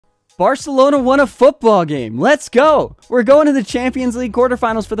Barcelona won a football game. Let's go. We're going to the Champions League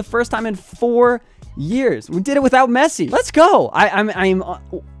quarterfinals for the first time in 4 years. We did it without Messi. Let's go. I'm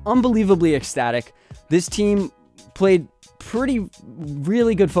unbelievably ecstatic. This team played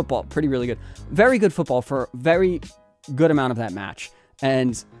really good football. Very good football for a very good amount of that match.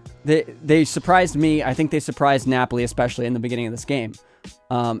 And they surprised me. I think they surprised Napoli, especially in the beginning of this game.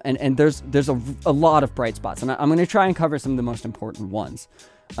 And there's a lot of bright spots. And I'm going to try and cover some of the most important ones.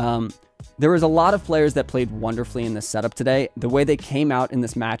 There was a lot of players that played wonderfully in this setup today. The way they came out in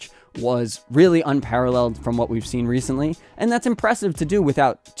this match was really unparalleled from what we've seen recently, and that's impressive to do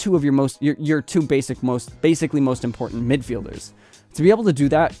without two of your two basically most important midfielders. To be able to do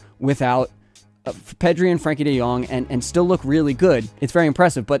that without Pedri and Frankie de Jong and still look really good, it's very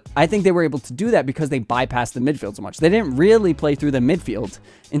impressive. But I think they were able to do that because they bypassed the midfield so much. They didn't really play through the midfield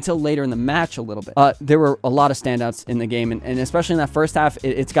until later in the match a little bit. There were a lot of standouts in the game, and especially in that first half,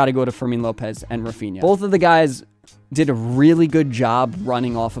 it's got to go to Fermin Lopez and Rafinha. Both of the guys did a really good job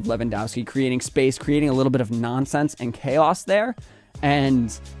running off of Lewandowski, creating space, creating a little bit of nonsense and chaos there.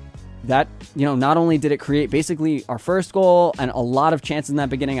 And that, not only did it create basically our first goal and a lot of chances in that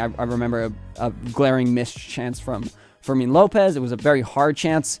beginning. I remember a glaring missed chance from Fermin Lopez. It was a very hard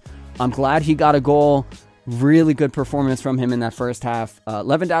chance. I'm glad he got a goal. Really good performance from him in that first half.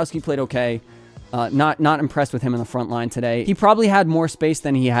 Lewandowski played okay. Not impressed with him in the front line today. He probably had more space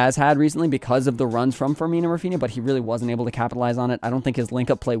than he has had recently because of the runs from Firmino and Rafinha, but he really wasn't able to capitalize on it. I don't think his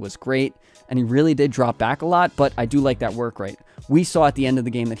link-up play was great, and he really did drop back a lot, but I do like that work rate. We saw at the end of the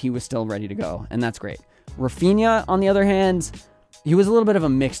game that he was still ready to go, and that's great. Rafinha, on the other hand, he was a little bit of a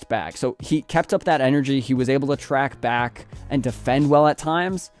mixed bag. So he kept up that energy. He was able to track back and defend well at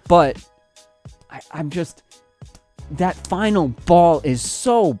times, but I'm just... that final ball is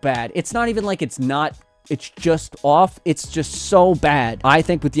so bad. It's not even like it's just off. It's just so bad. I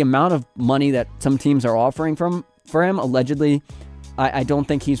think with the amount of money that some teams are offering for him, allegedly, I don't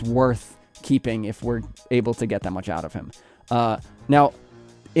think he's worth keeping if we're able to get that much out of him. Now,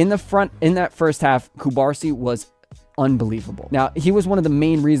 in that first half, Cubarsí was unbelievable. Now, he was one of the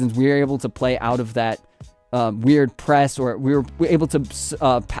main reasons we were able to play out of that weird press, or we were able to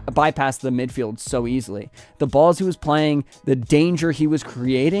bypass the midfield so easily. The balls he was playing, the danger he was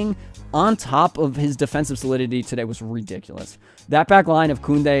creating, on top of his defensive solidity today was ridiculous. That back line of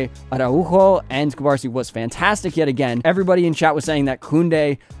Koundé, Araujo, and Cubarsí was fantastic yet again. Everybody in chat was saying that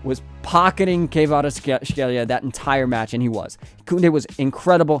Koundé was pocketing Kvaratskhelia that entire match, and he was. Koundé was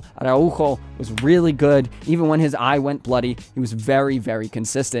incredible. Araujo was really good. Even when his eye went bloody, he was very, very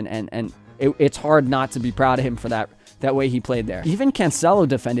consistent, and it's hard not to be proud of him for that way he played there. Even Cancelo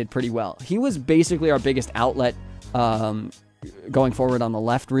defended pretty well. He was basically our biggest outlet going forward on the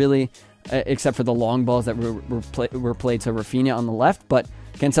left, really, except for the long balls that were played to Rafinha on the left. But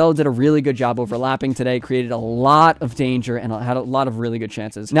Cancelo did a really good job overlapping today, created a lot of danger, and had a lot of really good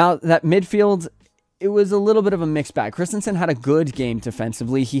chances. Now, that midfield, it was a little bit of a mixed bag. Christensen had a good game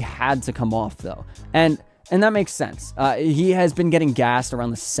defensively. He had to come off, though. And that makes sense. He has been getting gassed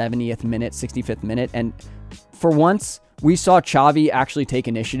around the 70th minute, 65th minute. And for once, we saw Xavi actually take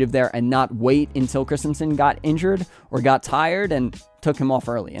initiative there and not wait until Christensen got injured or got tired and took him off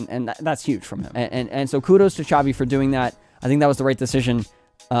early. And that's huge from him. And so kudos to Xavi for doing that. I think that was the right decision,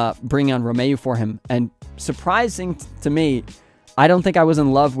 bringing on Romeu for him. And surprising to me, I don't think I was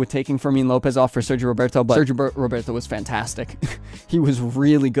in love with taking Fermin Lopez off for Sergio Roberto, but Sergio Roberto was fantastic. He was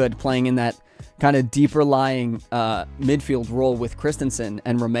really good playing in that kind of deeper lying midfield role with Christensen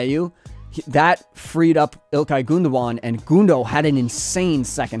and Romeu. That freed up İlkay Gündoğan, and Gundo had an insane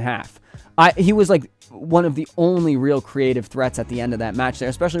second half. He was like one of the only real creative threats at the end of that match there,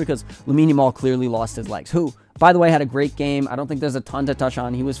 especially because Lamine Yamal clearly lost his legs, who, by the way, had a great game. I don't think there's a ton to touch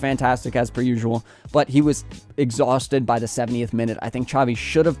on. He was fantastic as per usual, but he was exhausted by the 70th minute. I think Xavi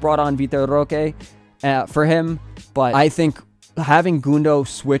should have brought on Vitor Roque for him, but I think having Gundo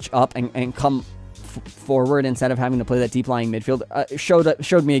switch up and come forward instead of having to play that deep-lying midfield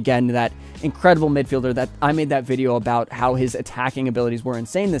showed me again that incredible midfielder that I made that video about, how his attacking abilities were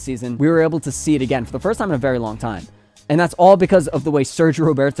insane this season. We were able to see it again for the first time in a very long time. And that's all because of the way Sergio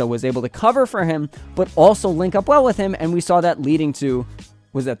Roberto was able to cover for him, but also link up well with him. And we saw that leading to,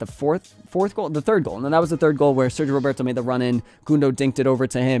 was that the fourth goal? The third goal. And then that was the third goal where Sergio Roberto made the run in, Gundo dinked it over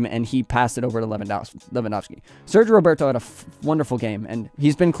to him, and he passed it over to Lewandowski. Sergio Roberto had a wonderful game, and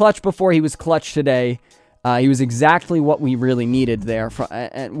he's been clutch before. He was clutch today. He was exactly what we really needed there.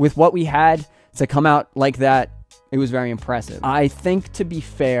 And with what we had to come out like that, it was very impressive. I think, to be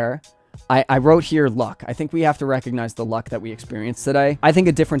fair, I wrote here luck. I think we have to recognize the luck that we experienced today. I think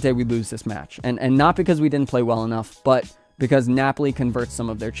a different day we lose this match. And not because we didn't play well enough, but because Napoli converts some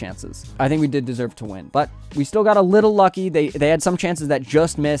of their chances. I think we did deserve to win, but we still got a little lucky. They had some chances that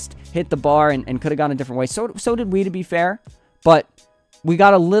just missed, hit the bar, and could have gone a different way. So did we, to be fair, but we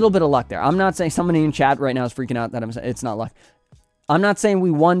got a little bit of luck there. I'm not saying somebody in chat right now is freaking out that I'm saying it's not luck. I'm not saying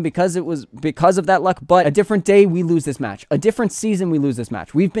we won because it was because of that luck, but a different day we lose this match. A different season we lose this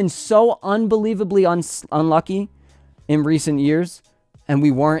match. We've been so unbelievably unlucky in recent years, and we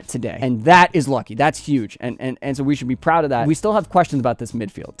weren't today. And that is lucky. That's huge. And so we should be proud of that. We still have questions about this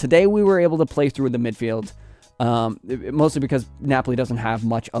midfield. Today we were able to play through the midfield. Mostly because Napoli doesn't have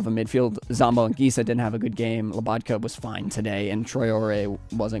much of a midfield. Zambo and Gisa didn't have a good game. Lobotka was fine today, and Traore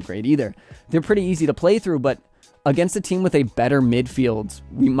wasn't great either. They're pretty easy to play through, but against a team with a better midfield,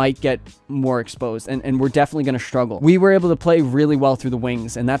 we might get more exposed, and we're definitely going to struggle. We were able to play really well through the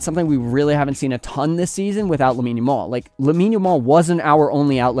wings, and that's something we really haven't seen a ton this season without Lamine Yamal. Like, Lamine Yamal wasn't our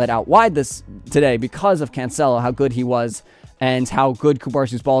only outlet out wide today because of Cancelo, how good he was, and how good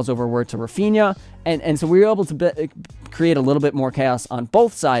Kubarsi's balls over were to Rafinha. And so we were able to create a little bit more chaos on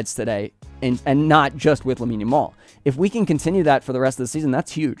both sides today, and not just with Lamine Yamal. If we can continue that for the rest of the season,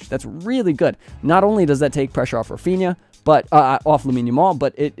 that's huge. That's really good. Not only does that take pressure off Rafinha, but off Lamine Yamal,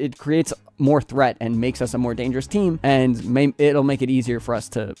 but it creates more threat and makes us a more dangerous team, and it'll make it easier for us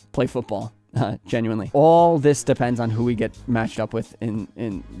to play football, genuinely. All this depends on who we get matched up with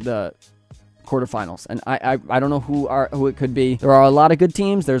in the quarterfinals, and I don't know who it could be. There are a lot of good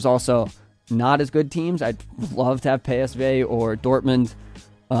teams. There's also not as good teams. I'd love to have PSV or Dortmund,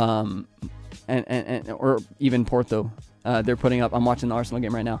 or even Porto. They're putting up. I'm watching the Arsenal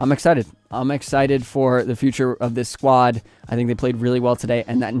game right now. I'm excited. I'm excited for the future of this squad. I think they played really well today,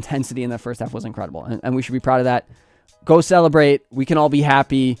 and that intensity in the first half was incredible, and we should be proud of that. Go celebrate. We can all be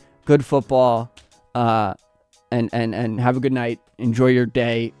happy. Good football. And have a good night. Enjoy your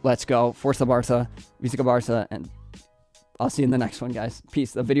day. Let's go. Forza Barca. Visca Barca. And I'll see you in the next one, guys.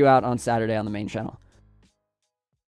 Peace. The video out on Saturday on the main channel.